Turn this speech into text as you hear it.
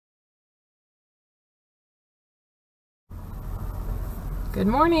Good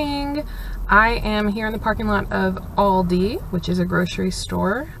morning. I am here in the parking lot of Aldi, which is a grocery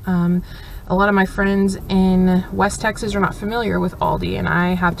store. A lot of my friends in West Texas are not familiar with Aldi, and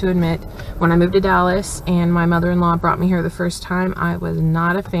I have to admit, when I moved to Dallas and my mother-in-law brought me here the first time, I was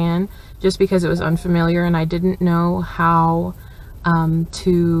not a fan just because it was unfamiliar and I didn't know how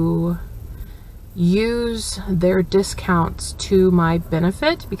to use their discounts to my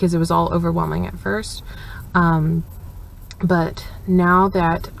benefit because it was all overwhelming at first. But now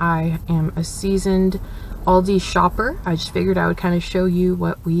that I am a seasoned Aldi shopper, I just figured I would kind of show you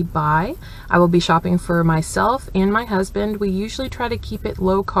what we buy. I will be shopping for myself and my husband. We usually try to keep it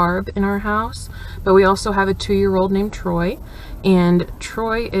low carb in our house, but we also have a 2-year-old named Troy, and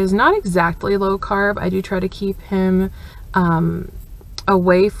Troy is not exactly low carb. I do try to keep him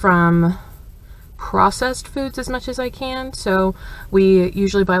away from processed foods as much as I can. So we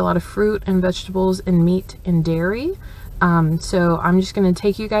usually buy a lot of fruit and vegetables and meat and dairy. So I'm just going to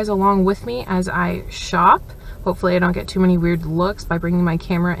take you guys along with me as I shop. Hopefully I don't get too many weird looks by bringing my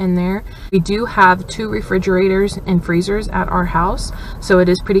camera in there. We do have 2 refrigerators and freezers at our house, so it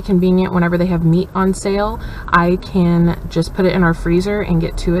is pretty convenient whenever they have meat on sale. I can just put it in our freezer and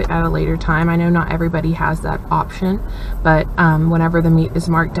get to it at a later time. I know not everybody has that option, but whenever the meat is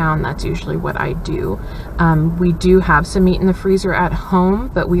marked down, that's usually what I do. We do have some meat in the freezer at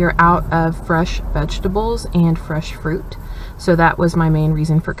home, but we are out of fresh vegetables and fresh fruit. So that was my main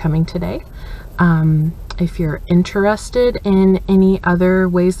reason for coming today. If you're interested in any other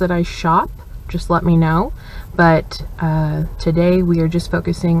ways that I shop, just let me know. But today we are just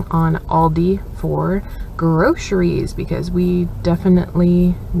focusing on Aldi for groceries because we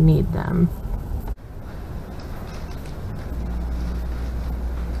definitely need them.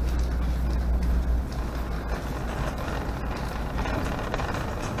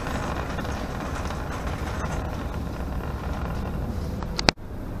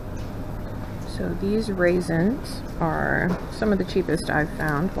 So these raisins are some of the cheapest I've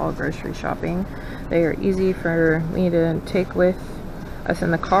found while grocery shopping. They are easy for me to take with us in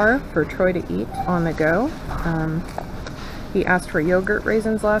the car for Troy to eat on the go. He asked for yogurt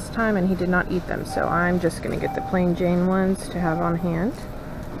raisins last time and he did not eat them, so I'm just going to get the plain Jane ones to have on hand.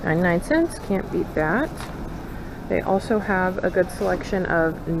 99 cents, can't beat that. They also have a good selection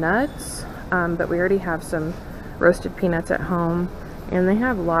of nuts, but we already have some roasted peanuts at home, and they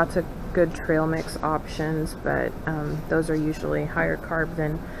have lots of good trail mix options, but those are usually higher carb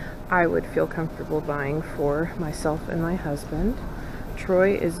than I would feel comfortable buying for myself and my husband.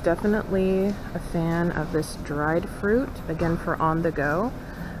 Troy is definitely a fan of this dried fruit, again for on the go.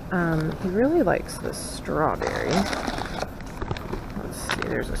 He really likes the strawberry. Let's see,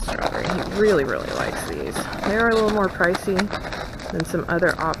 there's a strawberry. He really likes these. They are a little more pricey than some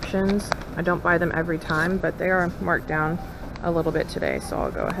other options. I don't buy them every time, but they are marked down a little bit today, so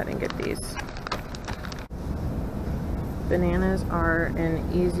I'll go ahead and get these. Bananas are an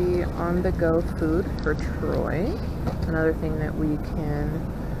easy on-the-go food for Troy. Another thing that we can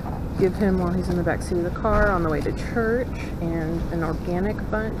give him while he's in the back seat of the car on the way to church, and an organic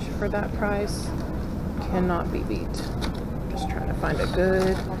bunch for that price cannot be beat. Just trying to find a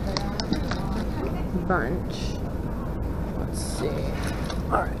good bunch. Let's see.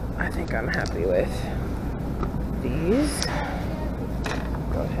 Alright, I think I'm happy with these.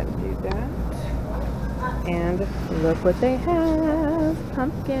 Go ahead and do that. And look what they have,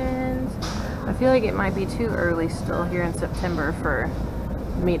 pumpkins. I feel like it might be too early still here in September for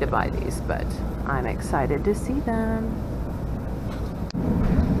me to buy these, but I'm excited to see them.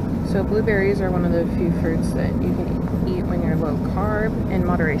 So blueberries are one of the few fruits that you can eat when you're low carb, in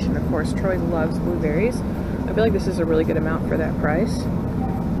moderation of course. Troy loves blueberries. I feel like this is a really good amount for that price.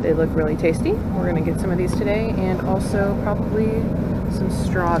 They look really tasty. We're going to get some of these today, and also probably some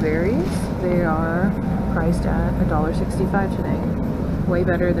strawberries. They are priced at $1.65 today. Way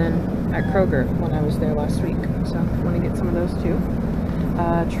better than at Kroger when I was there last week. So I want to get some of those too.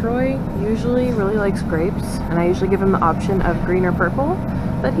 Troy usually really likes grapes, and I usually give him the option of green or purple,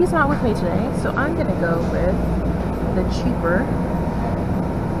 but he's not with me today, so I'm going to go with the cheaper,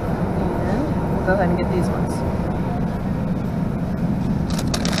 and we'll go ahead and get these ones.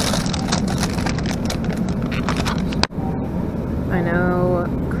 I know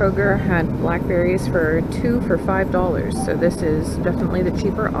Kroger had blackberries for 2 for $5, so this is definitely the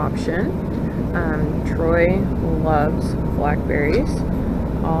cheaper option. Troy loves blackberries.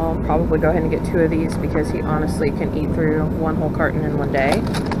 I'll probably go ahead and get 2 of these because he honestly can eat through 1 whole carton in 1 day.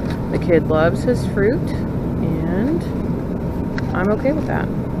 The kid loves his fruit, and I'm okay with that.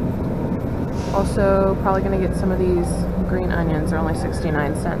 Also, probably going to get some of these green onions. They're only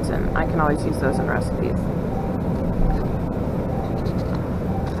 69 cents, and I can always use those in recipes.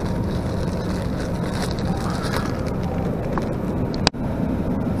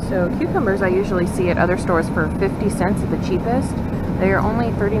 So cucumbers I usually see at other stores for 50 cents at the cheapest. They are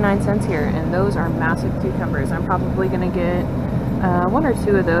only 39 cents here, and those are massive cucumbers. I'm probably going to get 1 or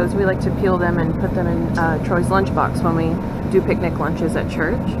 2 of those. We like to peel them and put them in Troy's lunchbox when we do picnic lunches at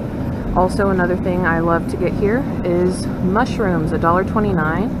church. Also, another thing I love to get here is mushrooms,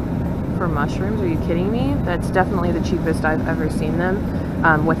 $1.29 for mushrooms. Are you kidding me? That's definitely the cheapest I've ever seen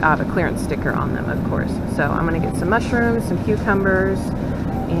them, without a clearance sticker on them, of course. So I'm going to get some mushrooms, some cucumbers,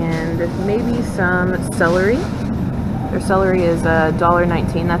 and maybe some celery. Their celery is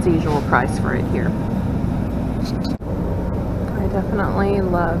 $1.19. That's the usual price for it here. I definitely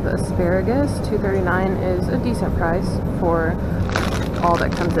love asparagus. $2.39 is a decent price for all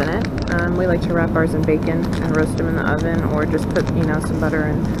that comes in it. We like to wrap ours in bacon and roast them in the oven, or just put, you know, some butter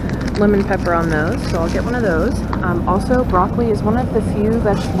and lemon pepper on those. So I'll get one of those. Also, broccoli is one of the few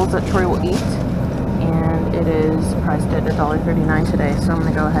vegetables that Troy will eat, and it is priced at $1.39 today. So I'm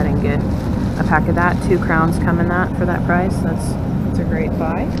going to go ahead and get a pack of that. 2 crowns come in that for that price. That's a great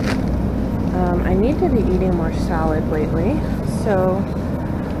buy. I need to be eating more salad lately, so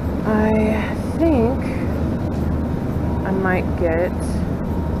I think I might get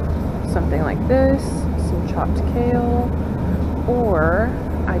something like this, some chopped kale, or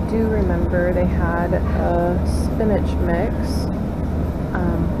I do remember they had a spinach mix.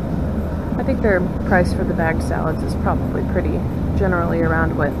 I think their price for the bagged salads is probably pretty generally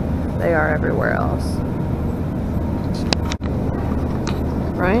around what they are everywhere else.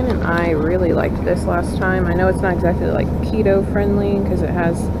 Ryan and I really liked this last time. I know it's not exactly like keto friendly because it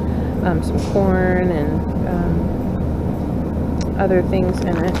has some corn and other things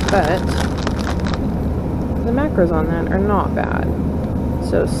in it, but the macros on that are not bad.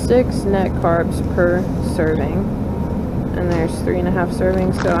 So 6 net carbs per serving, and there's 3.5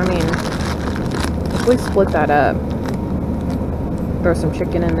 servings. So I mean, if we split that up, throw some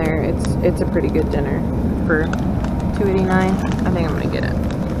chicken in there, it's a pretty good dinner for $2.89. I think I'm gonna get it.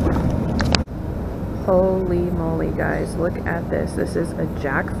 Holy moly, guys, look at this. This is a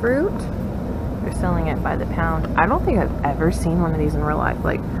jackfruit. They're selling it by the pound. I don't think I've ever seen one of these in real life.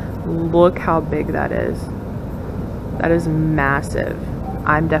 Like, look how big that is. That is massive.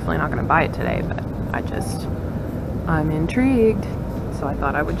 I'm definitely not gonna buy it today, but I'm intrigued, so I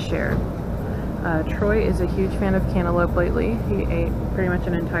thought I would share. Troy is a huge fan of cantaloupe lately. He ate pretty much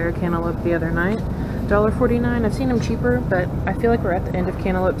an entire cantaloupe the other night. $1.49. I've seen them cheaper, but I feel like we're at the end of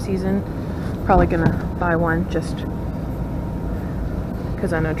cantaloupe season. Probably gonna buy one just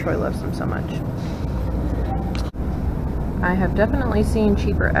because I know Troy loves them so much. I have definitely seen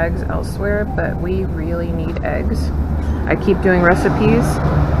cheaper eggs elsewhere, but we really need eggs. I keep doing recipes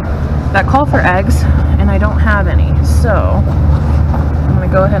that call for eggs, and I don't have any, so I'm gonna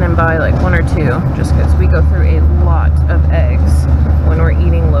go ahead and buy like 1 or 2, just because we go through a lot of eggs when we're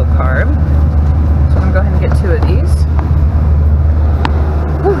eating low carb. So I'm gonna go ahead and get 2 of these.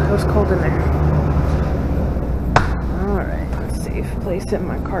 Whew, it was cold in there. Alright, let's see. Place in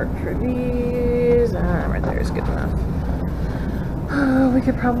my cart for these. Right there is good enough. We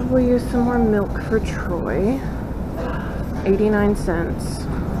could probably use some more milk for Troy. 89 cents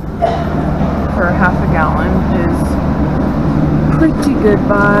for half a gallon is pretty good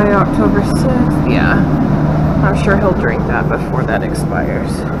by October 6th. Yeah, I'm sure he'll drink that before that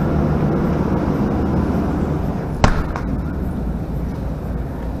expires.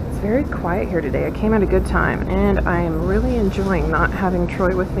 It's very quiet here today. I came at a good time, and I am really enjoying not having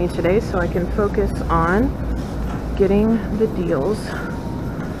Troy with me today, so I can focus on getting the deals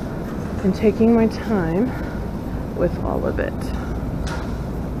and taking my time with all of it.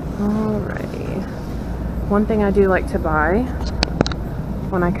 Alrighty. One thing I do like to buy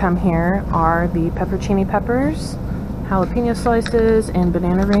when I come here are the peppercini peppers, jalapeno slices, and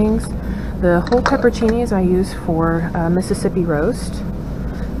banana rings. The whole pepperoncinis I use for Mississippi roast.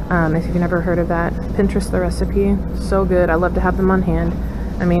 If you've never heard of that, Pinterest the recipe. So good. I love to have them on hand.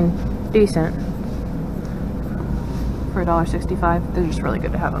 I mean, decent. For $1.65, they're just really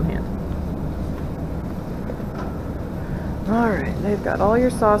good to have on hand. Alright, they've got all your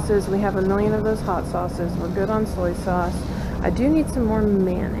sauces. We have a million of those hot sauces. We're good on soy sauce. I do need some more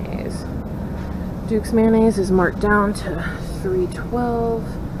mayonnaise. Duke's mayonnaise is marked down to $3.12.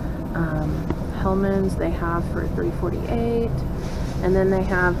 Hellman's they have for $3.48. And then they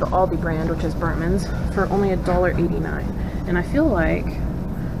have the Aldi brand, which is Bertman's, for only $1.89. And I feel like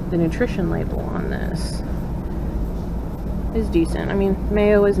the nutrition label on this is decent. I mean,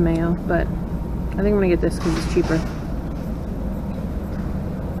 mayo is mayo, but I think I'm gonna get this because it's cheaper.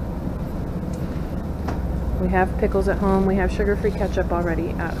 We have pickles at home. We have sugar-free ketchup already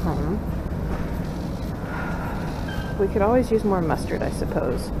at home. We could always use more mustard, I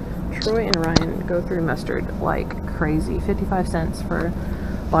suppose. Troy and Ryan go through mustard like crazy. 55 cents for a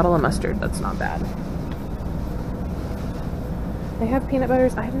bottle of mustard. That's not bad. They have peanut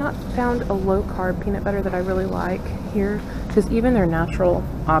butters. I have not found a low-carb peanut butter that I really like here, because even their natural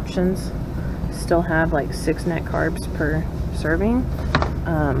options still have like 6 net carbs per serving.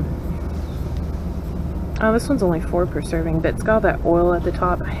 Oh, this one's only 4 per serving, but it's got that oil at the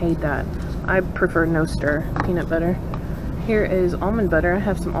top. I hate that. I prefer no stir peanut butter. Here is almond butter. I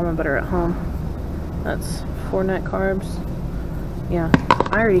have some almond butter at home. That's 4 net carbs. Yeah,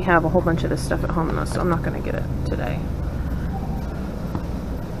 I already have a whole bunch of this stuff at home though, so I'm not going to get it today.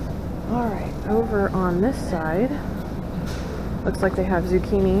 Alright, over on this side, looks like they have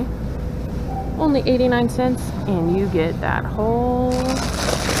zucchini. Only 89 cents, and you get that whole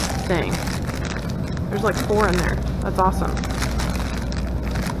thing. There's like 4 in there. That's awesome.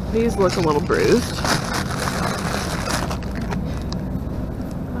 These look a little bruised.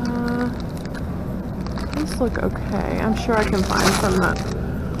 These look okay. I'm sure I can find some that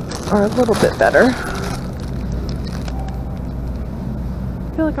are a little bit better.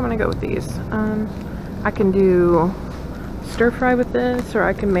 I feel like I'm gonna go with these. I can do stir fry with this, or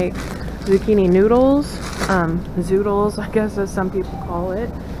I can make zucchini noodles, zoodles, I guess as some people call it.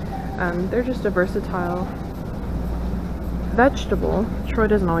 They're just a versatile vegetable. Troy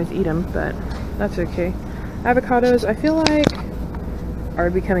doesn't always eat them, but that's okay. Avocados, I feel like, are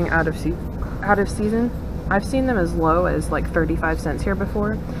becoming out of season. I've seen them as low as like 35 cents here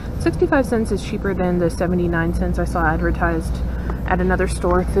before. 65 cents is cheaper than the 79 cents I saw advertised at another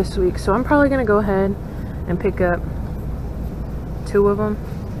store this week, so I'm probably gonna go ahead and pick up 2 of them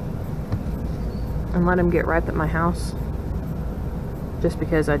and let them get ripe at my house, just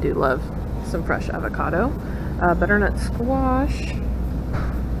because I do love some fresh avocado. Butternut squash,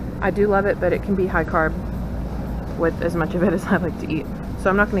 I do love it, but it can be high carb with as much of it as I like to eat, so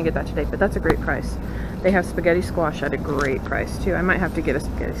I'm not going to get that today, but that's a great price. They have spaghetti squash at a great price too. I might have to get a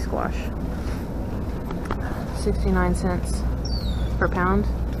spaghetti squash. 69 cents per pound,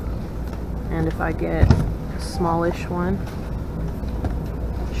 and if I get a smallish one,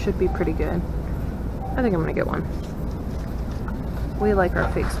 it should be pretty good. I think I'm gonna get one. We like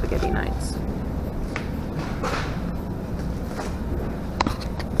our fake spaghetti nights.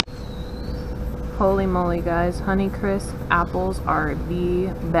 Holy moly, guys. Honeycrisp apples are the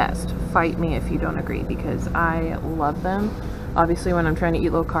best. Fight me if you don't agree, because I love them. Obviously, when I'm trying to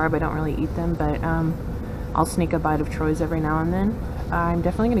eat low carb, I don't really eat them, but I'll sneak a bite of Troy's every now and then. I'm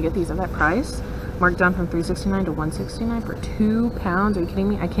definitely gonna get these at that price. Marked down from $3.69 to $1.69 for 2 pounds. Are you kidding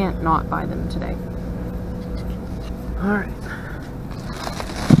me? I can't not buy them today. Alright.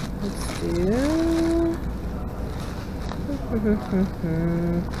 Let's do...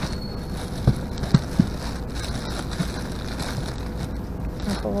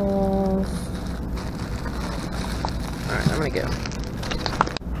 apples. Alright, I'm gonna go.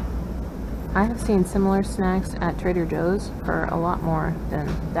 I have seen similar snacks at Trader Joe's for a lot more than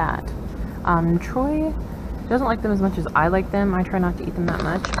that. Troy doesn't like them as much as I like them. I try not to eat them that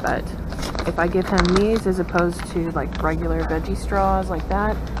much, but if I give him these as opposed to like regular veggie straws like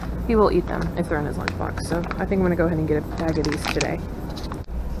that, he will eat them if they're in his lunchbox. So I think I'm gonna go ahead and get a bag of these today.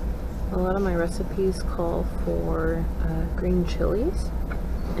 A lot of my recipes call for green chilies,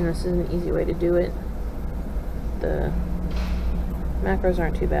 and this is an easy way to do it. The macros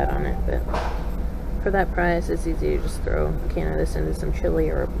aren't too bad on it, but for that price, it's easy to just throw a can of this into some chili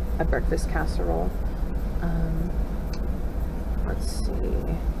or a breakfast casserole. Let's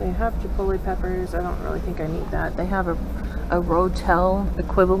see. They have chipotle peppers. I don't really think I need that. They have a Rotel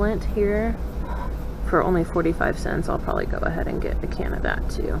equivalent here for only 45 cents. I'll probably go ahead and get a can of that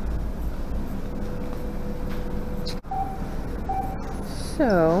too.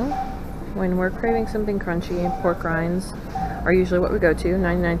 So, when we're craving something crunchy, pork rinds are usually what we go to.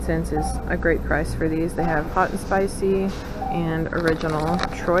 99 cents is a great price for these. They have hot and spicy and original.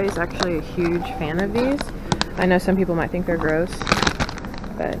 Troy is actually a huge fan of these. I know some people might think they're gross,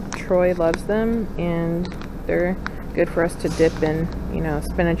 but Troy loves them, and they're good for us to dip in, you know,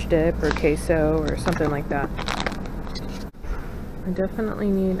 spinach dip or queso or something like that. I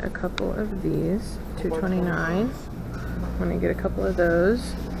definitely need a couple of these. $2.29. I'm gonna get a couple of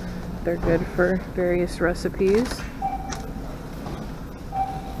those. They're good for various recipes.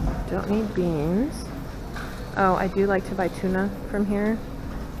 Don't need beans. Oh, I do like to buy tuna from here.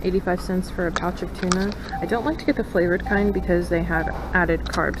 85 cents for a pouch of tuna. I don't like to get the flavored kind because they have added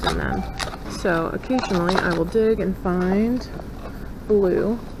carbs in them. So occasionally I will dig and find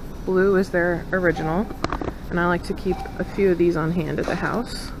blue. Blue is their original, and I like to keep a few of these on hand at the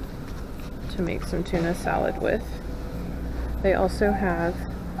house to make some tuna salad with. They also have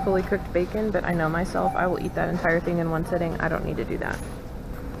fully cooked bacon, but I know myself, I will eat that entire thing in one sitting. I don't need to do that.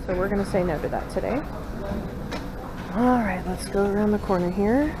 So we're gonna say no to that today. All right, let's go around the corner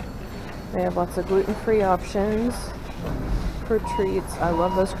here. They have lots of gluten-free options for treats. I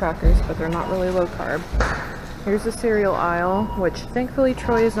love those crackers, but they're not really low carb. Here's the cereal aisle, which thankfully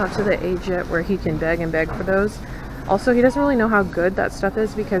Troy is not to the age yet where he can beg and beg for those. Also, he doesn't really know how good that stuff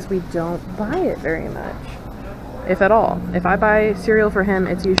is because we don't buy it very much, if at all. If I buy cereal for him,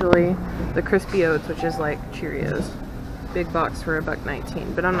 it's usually the Crispy Oats, which is like Cheerios. Big box for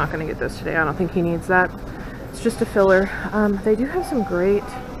 $1.19, but I'm not gonna get those today. I don't think he needs that. It's just a filler. They do have some great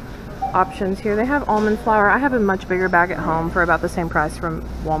options here. They have almond flour. I have a much bigger bag at home for about the same price from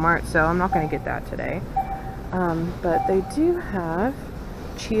Walmart, so I'm not gonna get that today. But they do have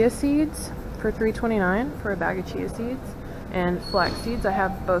chia seeds for $3.29 for a bag of chia seeds, and flax seeds. I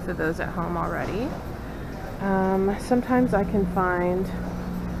have both of those at home already. Sometimes I can find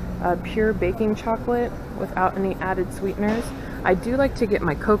pure baking chocolate without any added sweeteners. I do like to get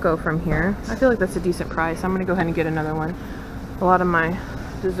my cocoa from here. I feel like that's a decent price. I'm gonna go ahead and get another one. A lot of my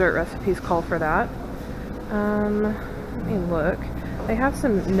dessert recipes call for that. Let me look. They have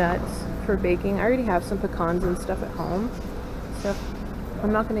some nuts for baking. I already have some pecans and stuff at home, so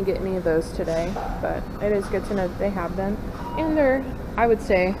I'm not going to get any of those today, but it is good to know that they have them, and they're, I would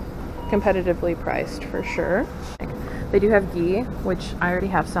say, competitively priced for sure. They do have ghee, which I already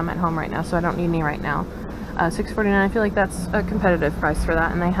have some at home right now, so I don't need any right now. $6.49, I feel like that's a competitive price for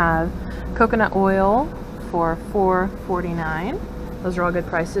that. And they have coconut oil for $4.49. Those are all good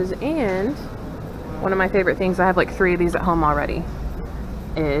prices. And one of my favorite things, I have like 3 of these at home already,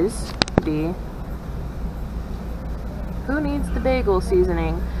 is the Who Needs the Bagel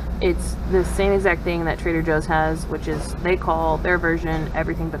seasoning. It's the same exact thing that Trader Joe's has, which is, they call their version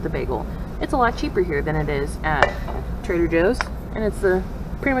everything but the bagel. It's a lot cheaper here than it is at Trader Joe's, and it's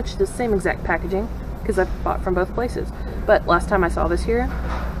pretty much the same exact packaging because I've bought from both places. But last time I saw this here,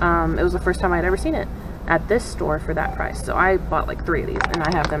 it was the first time I'd ever seen it at this store for that price. So I bought like 3 of these, and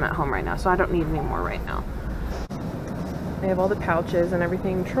I have them at home right now, so I don't need any more right now. They have all the pouches and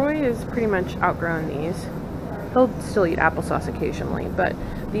everything. Troy is pretty much outgrown these. He'll still eat applesauce occasionally, but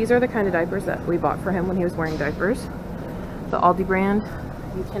these are the kind of diapers that we bought for him when he was wearing diapers. The Aldi brand.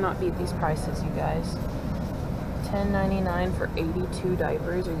 You cannot beat these prices, you guys. $10.99 for 82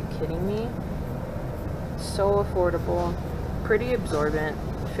 diapers. Are you kidding me? So affordable, pretty absorbent,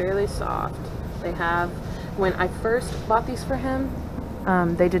 fairly soft. They have, when I first bought these for him,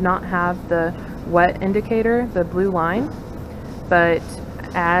 they did not have the wet indicator, the blue line, but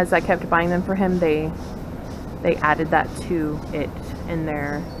as I kept buying them for him, they added that to it in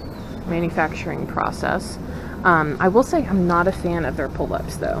their manufacturing process. I will say I'm not a fan of their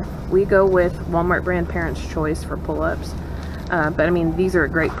pull-ups though. We go with Walmart brand Parents' Choice for pull-ups, but I mean, these are a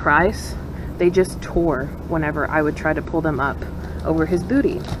great price. They just tore whenever I would try to pull them up over his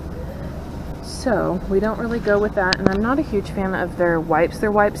booty. So we don't really go with that, and I'm not a huge fan of their wipes.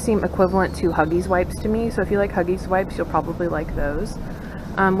 Their wipes seem equivalent to Huggies wipes to me, so if you like Huggies wipes, you'll probably like those.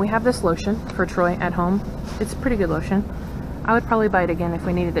 We have this lotion for Troy at home. It's a pretty good lotion. I would probably buy it again if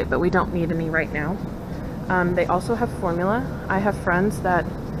we needed it, but we don't need any right now. They also have formula. I have friends that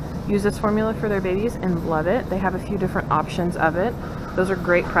use this formula for their babies and love it. They have a few different options of it. Those are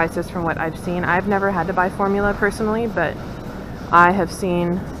great prices from what I've seen. I've never had to buy formula personally, but I have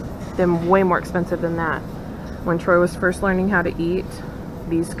seen them way more expensive than that. When Troy was first learning how to eat,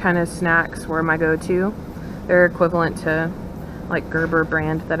 these kind of snacks were my go-to. They're equivalent to like Gerber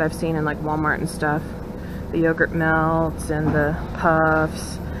brand that I've seen in like Walmart and stuff. The yogurt melts and the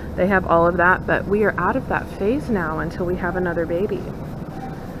puffs. They have all of that, but we are out of that phase now until we have another baby.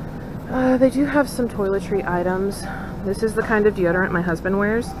 They do have some toiletry items. This is the kind of deodorant my husband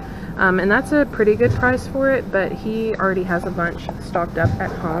wears, and that's a pretty good price for it, but he already has a bunch stocked up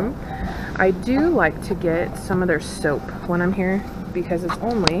at home. I do like to get some of their soap when I'm here because it's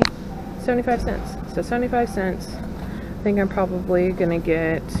only 75 cents. So 75 cents. I think I'm probably gonna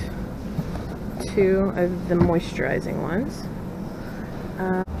get 2 of the moisturizing ones.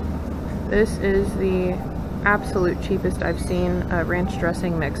 This is the absolute cheapest I've seen ranch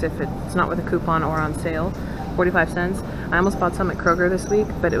dressing mix if it's not with a coupon or on sale. 45 cents. I almost bought some at Kroger this week,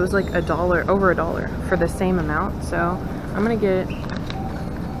 but it was like $1, over $1 for the same amount. So I'm gonna get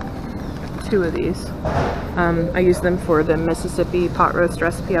 2 of these. I use them for the Mississippi pot roast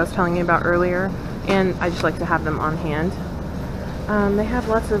recipe I was telling you about earlier, and I just like to have them on hand. They have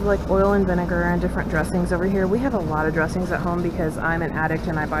lots of like oil and vinegar and different dressings over here. We have a lot of dressings at home because I'm an addict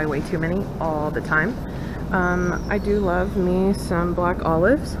and I buy way too many all the time. I do love me some black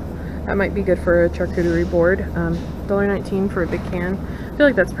olives. That might be good for a charcuterie board. $1.19 for a big can. I feel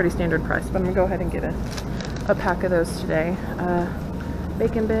like that's pretty standard price, but I'm gonna go ahead and get a pack of those today.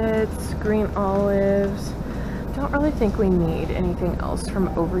 Bacon bits, green olives. Don't really think we need anything else from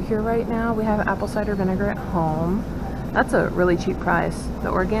over here right now. We have apple cider vinegar at home. That's a really cheap price. The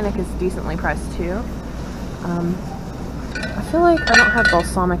organic is decently priced too. I feel like I don't have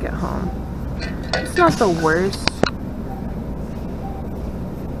balsamic at home. It's not the worst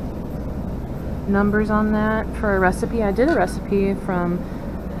numbers on that for a recipe. I did a recipe from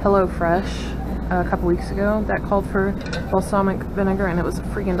HelloFresh a couple weeks ago that called for balsamic vinegar, and it was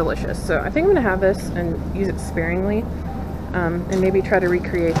freaking delicious. So I think I'm gonna have this and use it sparingly, and maybe try to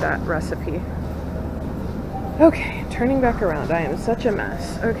recreate that recipe. Okay, turning back around. I am such a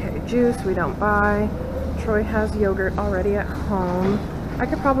mess. Okay, juice we don't buy. Troy has yogurt already at home. I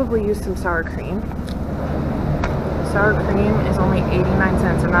could probably use some sour cream. Sour cream is only 89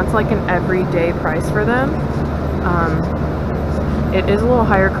 cents, and that's like an everyday price for them. It is a little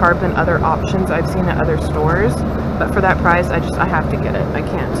higher carb than other options I've seen at other stores, but for that price, I have to get it. I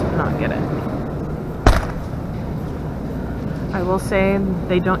can't not get it. I will say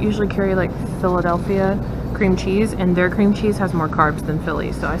they don't usually carry like Philadelphia cream cheese, and their cream cheese has more carbs than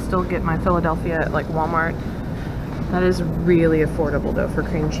Philly, so I still get my Philadelphia at like Walmart. That is really affordable though for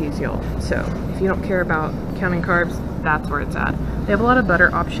cream cheese, y'all. So if you don't care about counting carbs, that's where it's at. They have a lot of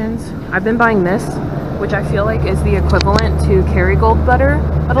butter options. I've been buying this, which I feel like is the equivalent to Kerrygold butter,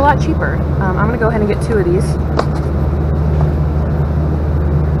 but a lot cheaper. I'm gonna go ahead and get 2 of these.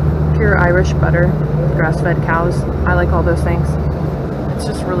 Pure Irish butter, grass-fed cows. I like all those things. It's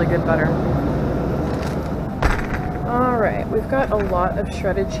just really good butter. All right, we've got a lot of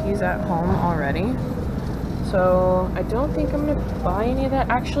shredded cheese at home already. So I don't think I'm gonna buy any of that.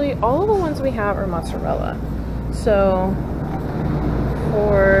 Actually, all of the ones we have are mozzarella. So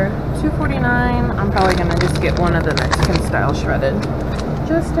for $2.49, I'm probably gonna just get one of the Mexican style shredded,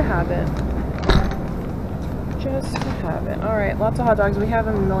 just to have it. Just to have it. All right, lots of hot dogs. We have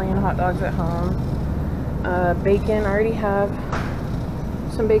a million hot dogs at home. Bacon, I already have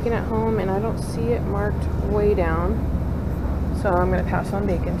some bacon at home, and I don't see it marked way down. So I'm gonna pass on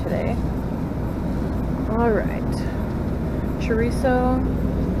bacon today. Alright, chorizo.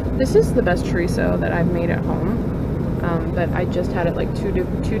 This is the best chorizo that I've made at home, but I just had it like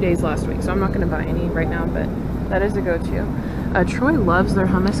two days last week, so I'm not going to buy any right now, but that is a go-to. Troy loves their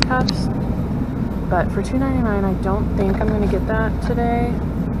hummus cups, but for $2.99 I don't think I'm going to get that today,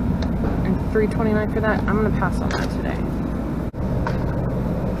 and $3.29 for that. I'm going to pass on that today.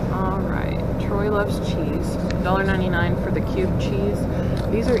 Alright, Troy loves cheese. $1.99 for the cube cheese.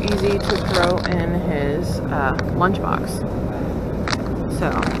 These are easy to throw in his lunchbox. So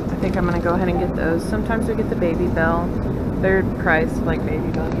I think I'm going to go ahead and get those. Sometimes we get the Baby Bell. They're priced like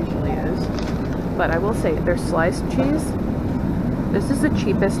Baby Bell usually is. But I will say, their sliced cheese, this is the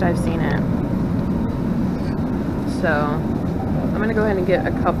cheapest I've seen it. So I'm going to go ahead and get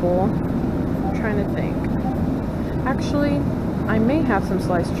a couple. I'm trying to think. Actually, I may have some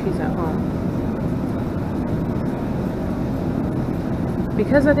sliced cheese at home.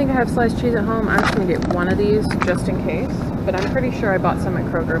 Because I think I have sliced cheese at home, I'm just going to get one of these just in case. But I'm pretty sure I bought some at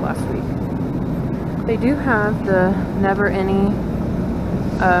Kroger last week. They do have the Never Any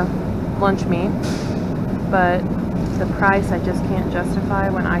lunch meat, but the price I just can't justify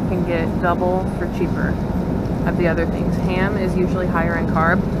when I can get double for cheaper of the other things. Ham is usually higher in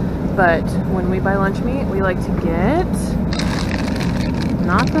carb, but when we buy lunch meat, we like to get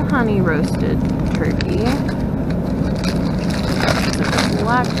not the honey roasted turkey.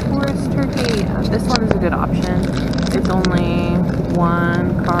 Black Forest turkey. This one is a good option. It's only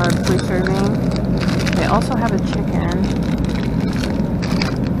 1 carb per serving. They also have a chicken.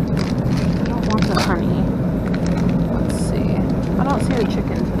 I don't want the honey. Let's see. I don't see the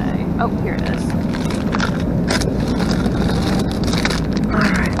chicken today. Oh, here it is.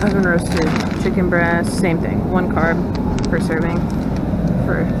 Alright, oven roasted chicken breast. Same thing. 1 carb per serving.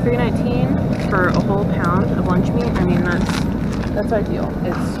 For $3.19 for a whole pound of lunch meat. I mean, that's ideal.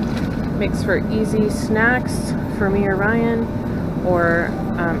 It makes for easy snacks for me or Ryan, or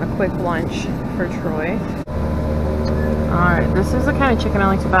a quick lunch for Troy. Alright, this is the kind of chicken I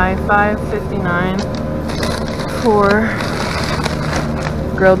like to buy. $5.59 for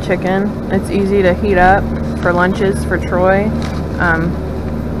grilled chicken. It's easy to heat up for lunches for Troy.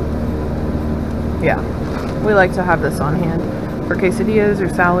 Yeah, we like to have this on hand for quesadillas or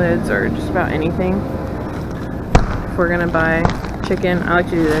salads or just about anything. If we're gonna buy chicken, I like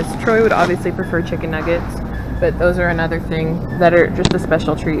to do this. Troy would obviously prefer chicken nuggets, but those are another thing that are just a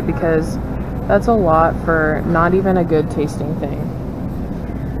special treat because that's a lot for not even a good tasting thing.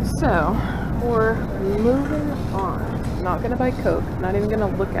 So, we're moving on. Not gonna buy Coke, not even gonna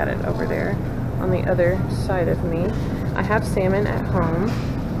look at it over there on the other side of me. I have salmon at home,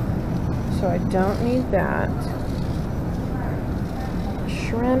 so I don't need that.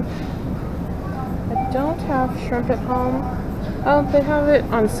 Shrimp. I don't have shrimp at home. Oh, they have it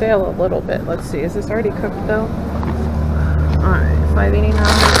on sale a little bit. Let's see, is this already cooked though? Alright, $5.89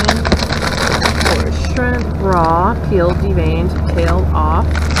 for shrimp, raw, peeled, deveined, tail off.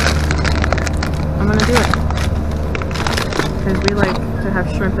 I'm gonna do it. Because we like to have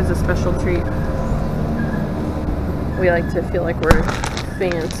shrimp as a special treat. We like to feel like we're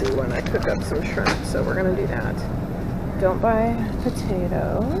fancy when I cook up some shrimp, so we're gonna do that. Don't buy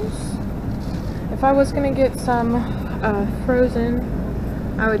potatoes. If I was gonna get some frozen,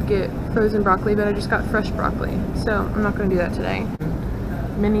 I would get frozen broccoli, but I just got fresh broccoli, so I'm not gonna do that today.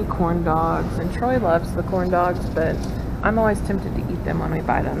 Mini corn dogs, and Troy loves the corn dogs, but I'm always tempted to eat them when we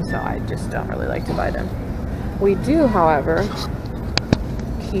buy them, so I just don't really like to buy them. We do, however,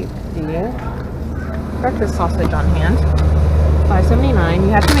 keep the breakfast sausage on hand. $5.79. You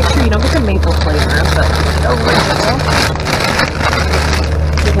have to make sure you don't get the maple flavor, but original,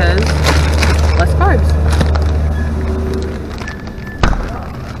 because less carbs.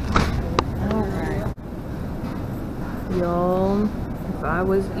 Alright. Y'all, if I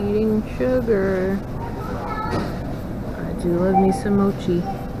was eating sugar, I do love me some mochi.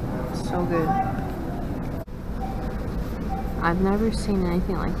 So good. I've never seen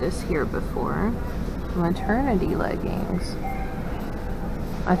anything like this here before. Maternity leggings.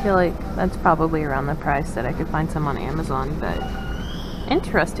 I feel like that's probably around the price that I could find some on Amazon, but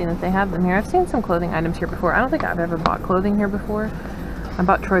interesting that they have them here. I've seen some clothing items here before. I don't think I've ever bought clothing here before. I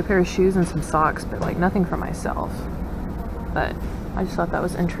bought Troy a pair of shoes and some socks, but like nothing for myself. But I just thought that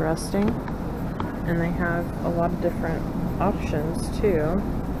was interesting. And they have a lot of different options too.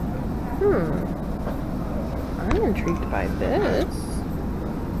 I'm intrigued by this.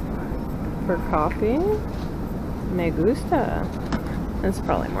 For coffee. Me gusta. That's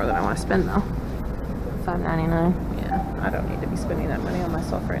probably more than I want to spend though. $5.99. Yeah, I don't need to be spending that money on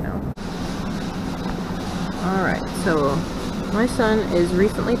myself right now. Alright, so my son is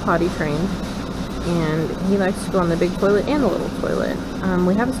recently potty trained, and he likes to go on the big toilet and the little toilet.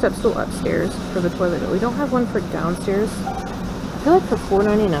 We have a step stool upstairs for the toilet, but we don't have one for downstairs. I feel like for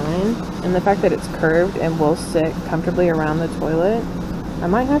 $4.99, and the fact that it's curved and will sit comfortably around the toilet, I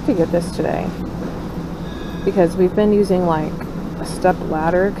might have to get this today. Because we've been using like a step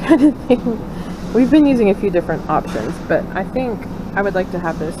ladder kind of thing. We've been using a few different options, but I think I would like to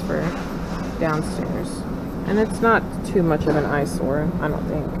have this for downstairs. And it's not too much of an eyesore, I don't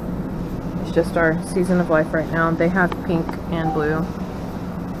think. It's just our season of life right now. They have pink and blue.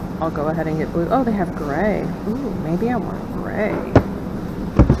 I'll go ahead and get blue. Oh, they have gray. Ooh, maybe I want gray.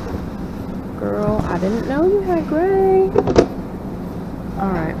 Girl, I didn't know you had gray.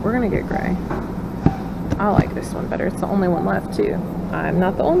 Alright, we're gonna get gray. I like this one better. It's the only one left too. I'm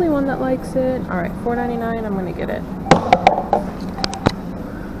not the only one that likes it. Alright, $4.99, I'm gonna get it.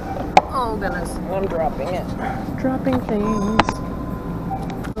 Oh goodness, I'm dropping it. Dropping things.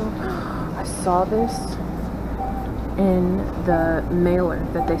 I saw this in the mailer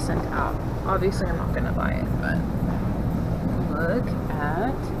that they sent out. Obviously I'm not gonna buy it, but look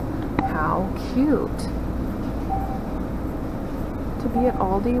at how cute. To be at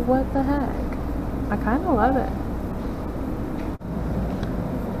Aldi, what the heck? I kind of love it.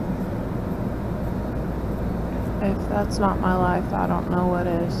 If that's not my life, I don't know what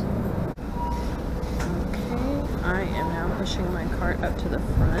is. Okay, I am now pushing my cart up to the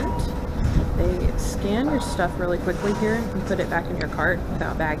front. They scan your stuff really quickly here and put it back in your cart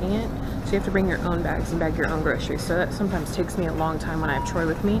without bagging it. So you have to bring your own bags and bag your own groceries. So that sometimes takes me a long time when I have Troy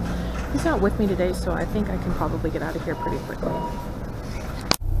with me. He's not with me today, so I think I can probably get out of here pretty quickly.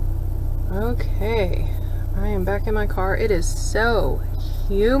 Okay, I am back in my car. It is so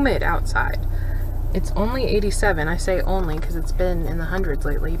humid outside. It's only 87. I say only because it's been in the hundreds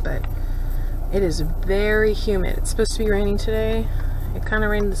lately, but it is very humid. It's supposed to be raining today. It kind of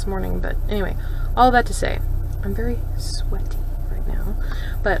rained this morning, but anyway, all that to say, I'm very sweaty right now.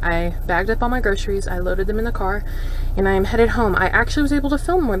 But I bagged up all my groceries, I loaded them in the car, and I am headed home. I actually was able to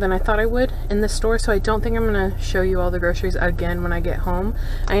film more than I thought I would in the store, so I don't think I'm going to show you all the groceries again when I get home.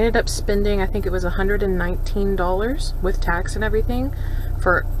 I ended up spending, I think it was $119 with tax and everything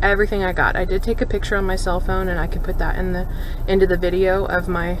for everything I got. I did take a picture on my cell phone, and I could put that in the into the video of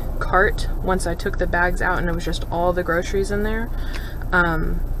my cart once I took the bags out and it was just all the groceries in there.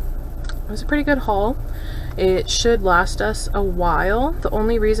 It was a pretty good haul. It should last us a while. The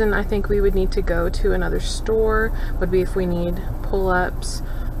only reason I think we would need to go to another store would be if we need pull-ups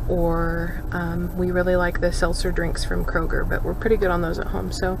or we really like the seltzer drinks from Kroger, but we're pretty good on those at home.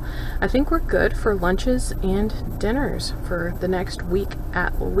 So I think we're good for lunches and dinners for the next week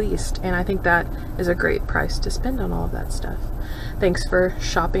at least, and I think that is a great price to spend on all of that stuff. Thanks for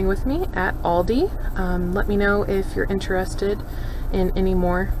shopping with me at Aldi. Let me know if you're interested in any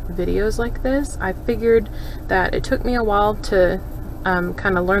more videos like this. I figured that it took me a while to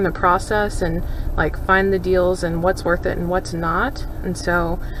kind of learn the process and like find the deals and what's worth it and what's not, and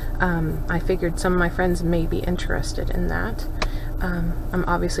so I figured some of my friends may be interested in that. I'm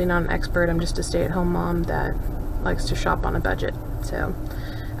obviously not an expert, I'm just a stay-at-home mom that likes to shop on a budget. So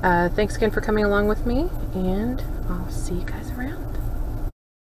thanks again for coming along with me, and I'll see you guys